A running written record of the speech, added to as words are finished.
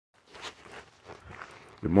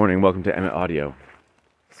Good morning, welcome to Emmett Audio.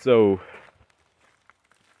 So,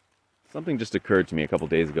 something just occurred to me a couple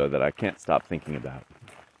days ago that I can't stop thinking about.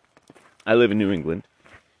 I live in New England,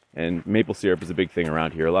 and maple syrup is a big thing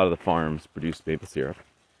around here. A lot of the farms produce maple syrup.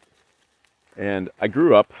 And I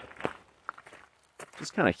grew up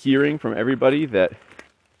just kind of hearing from everybody that,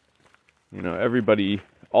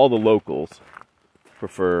 all the locals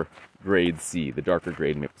prefer grade C, the darker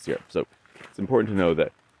grade maple syrup. So, it's important to know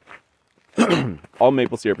that all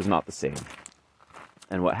maple syrup is not the same.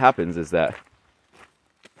 And what happens is that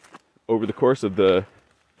over the course of the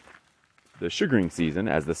sugaring season,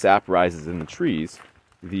 as the sap rises in the trees,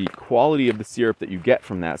 the quality of the syrup that you get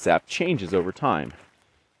from that sap changes over time.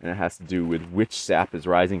 And it has to do with which sap is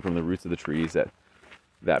rising from the roots of the trees at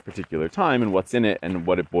that particular time and what's in it and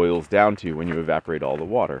what it boils down to when you evaporate all the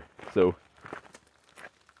water. So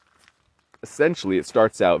essentially it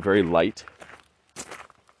starts out very light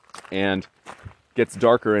and gets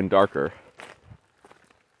darker and darker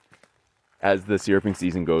as the syruping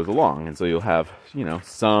season goes along. And so you'll have,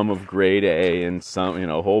 some of grade A and some,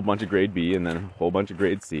 a whole bunch of grade B and then a whole bunch of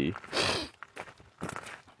grade C.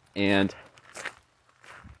 And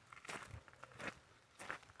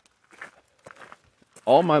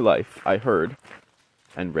all my life I heard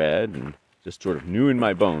and read and just sort of knew in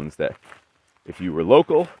my bones that if you were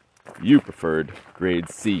local, you preferred grade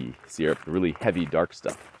C syrup, the really heavy, dark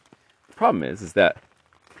stuff. The problem is that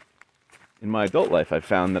in my adult life, I've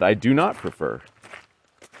found that I do not prefer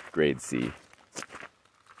grade C.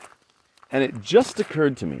 And it just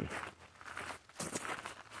occurred to me,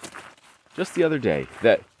 just the other day,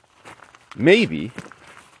 that maybe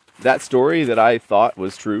that story that I thought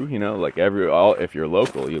was true, if you're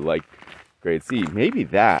local, you like grade C, maybe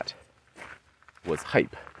that was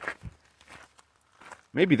hype.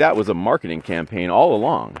 Maybe that was a marketing campaign all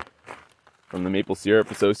along from the Maple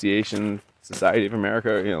Syrup Association, Society of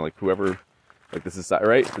America, whoever, the society,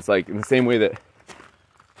 right? It's like in the same way that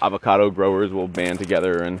avocado growers will band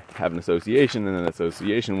together and have an association, and then the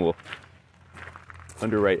association will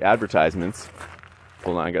underwrite advertisements.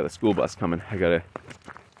 Hold on, I got a school bus coming. I gotta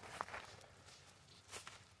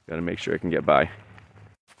make sure I can get by.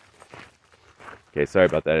 Okay, sorry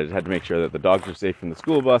about that. I just had to make sure that the dogs are safe from the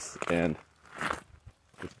school bus, and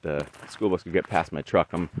if the school bus could get past my truck.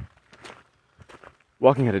 I'm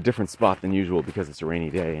walking at a different spot than usual because it's a rainy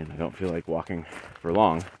day and I don't feel like walking for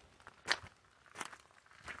long.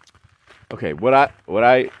 Okay, what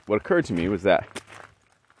occurred to me was that,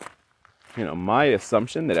 my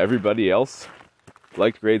assumption that everybody else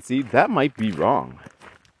liked grade C, that might be wrong.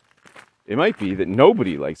 It might be that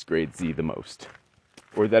nobody likes grade C the most.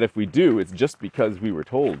 Or that if we do, it's just because we were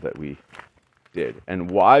told that we did. And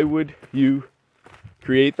why would you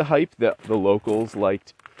create the hype that the locals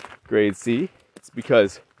liked grade C? It's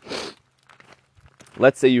because,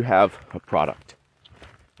 let's say you have a product,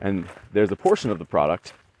 and there's a portion of the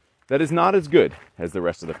product that is not as good as the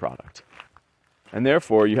rest of the product. And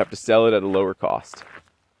therefore, you have to sell it at a lower cost.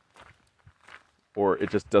 Or it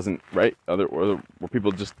just doesn't, right? Or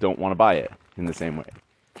people just don't want to buy it in the same way.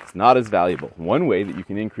 It's not as valuable. One way that you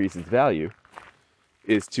can increase its value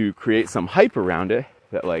is to create some hype around it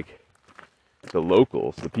that, the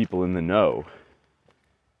locals, the people in the know,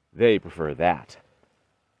 they prefer that.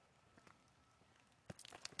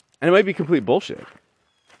 And it might be complete bullshit.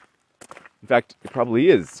 In fact, it probably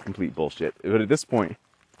is complete bullshit. But at this point,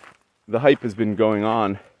 the hype has been going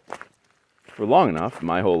on for long enough,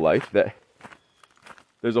 my whole life, that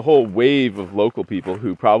there's a whole wave of local people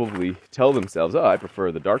who probably tell themselves, I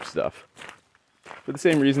prefer the dark stuff. For the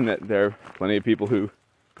same reason that there are plenty of people who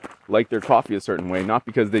like their coffee a certain way, not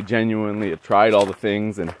because they genuinely have tried all the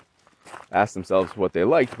things and asked themselves what they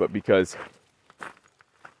liked, but because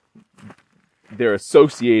they're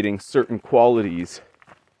associating certain qualities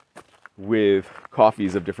with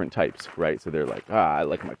coffees of different types, right? So they're like, I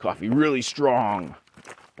like my coffee really strong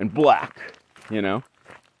and black,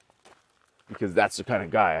 because that's the kind of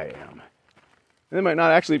guy I am. And they might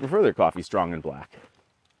not actually prefer their coffee strong and black,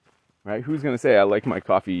 right? Who's going to say I like my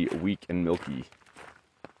coffee weak and milky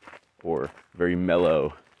or very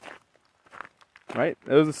mellow, right?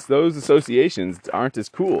 Those associations aren't as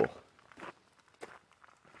cool.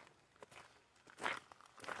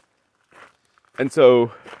 And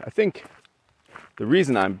so I think the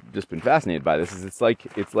reason I've just been fascinated by this is it's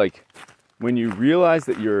like when you realize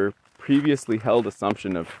that your previously held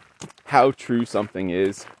assumption of how true something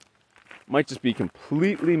is might just be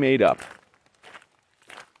completely made up.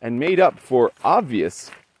 And made up for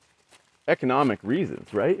obvious economic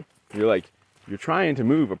reasons, right? You're trying to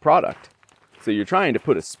move a product. So you're trying to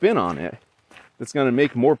put a spin on it that's going to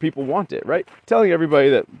make more people want it, right? Telling everybody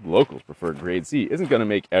that locals prefer grade C isn't going to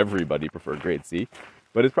make everybody prefer grade C,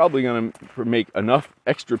 but it's probably going to make enough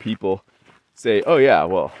extra people say, oh yeah,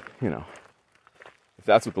 well, if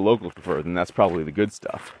that's what the locals prefer, then that's probably the good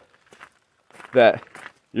stuff. That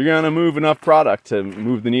you're going to move enough product to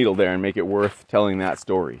move the needle there and make it worth telling that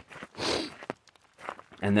story.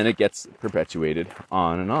 And then it gets perpetuated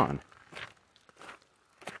on and on.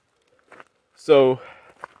 So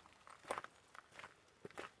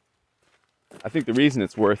I think the reason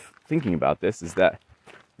it's worth thinking about this is that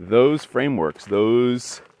those frameworks,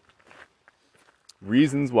 those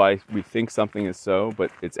reasons why we think something is so,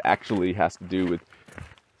 but it actually has to do with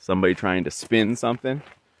somebody trying to spin something,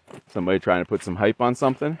 somebody trying to put some hype on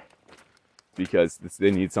something because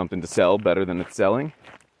they need something to sell better than it's selling.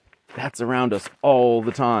 That's around us all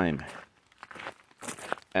the time.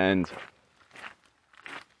 And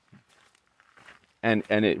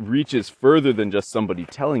it reaches further than just somebody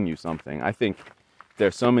telling you something. I think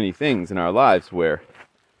there's so many things in our lives where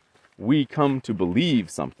we come to believe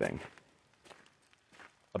something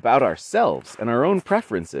about ourselves and our own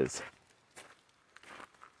preferences.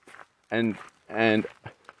 And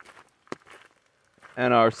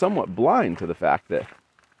are somewhat blind to the fact that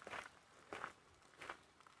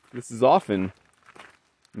this is often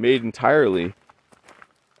made entirely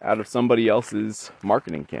out of somebody else's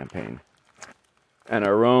marketing campaign and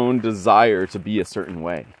our own desire to be a certain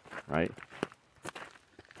way, right?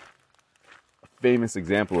 A famous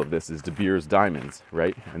example of this is De Beers diamonds,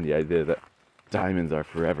 right? And the idea that diamonds are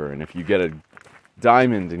forever. And if you get a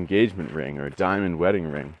diamond engagement ring or a diamond wedding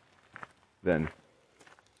ring, then,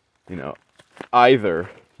 either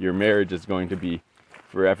your marriage is going to be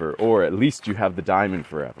forever, or at least you have the diamond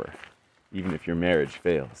forever, even if your marriage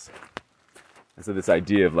fails. And so this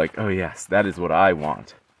idea of like, oh yes, that is what I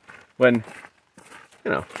want, when,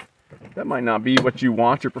 that might not be what you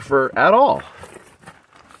want or prefer at all.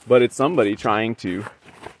 But it's somebody trying to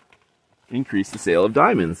increase the sale of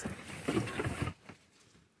diamonds.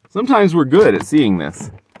 Sometimes we're good at seeing this,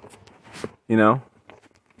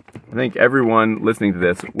 I think everyone listening to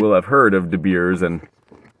this will have heard of De Beers and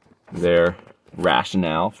their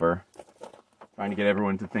rationale for trying to get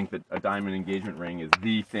everyone to think that a diamond engagement ring is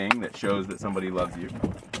the thing that shows that somebody loves you.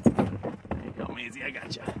 There you go, Maisie, I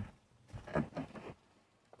gotcha.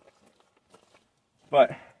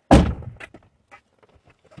 But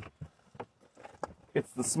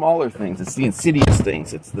it's the smaller things, it's the insidious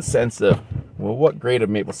things, it's the sense of, well, what grade of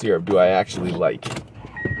maple syrup do I actually like?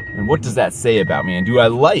 And what does that say about me? And do I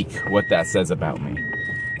like what that says about me?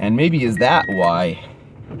 And maybe is that why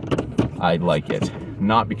I like it?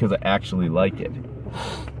 Not because I actually like it.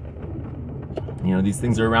 These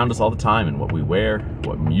things are around us all the time, and what we wear,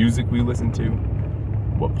 what music we listen to,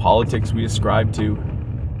 what politics we ascribe to.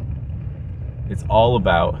 It's all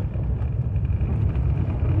about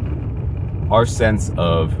our sense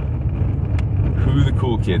of who the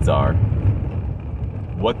cool kids are,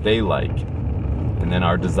 what they like, and then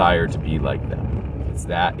our desire to be like them. It's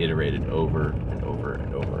that iterated over and over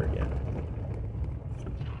and over again.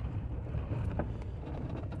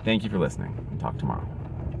 Thank you for listening, and talk tomorrow.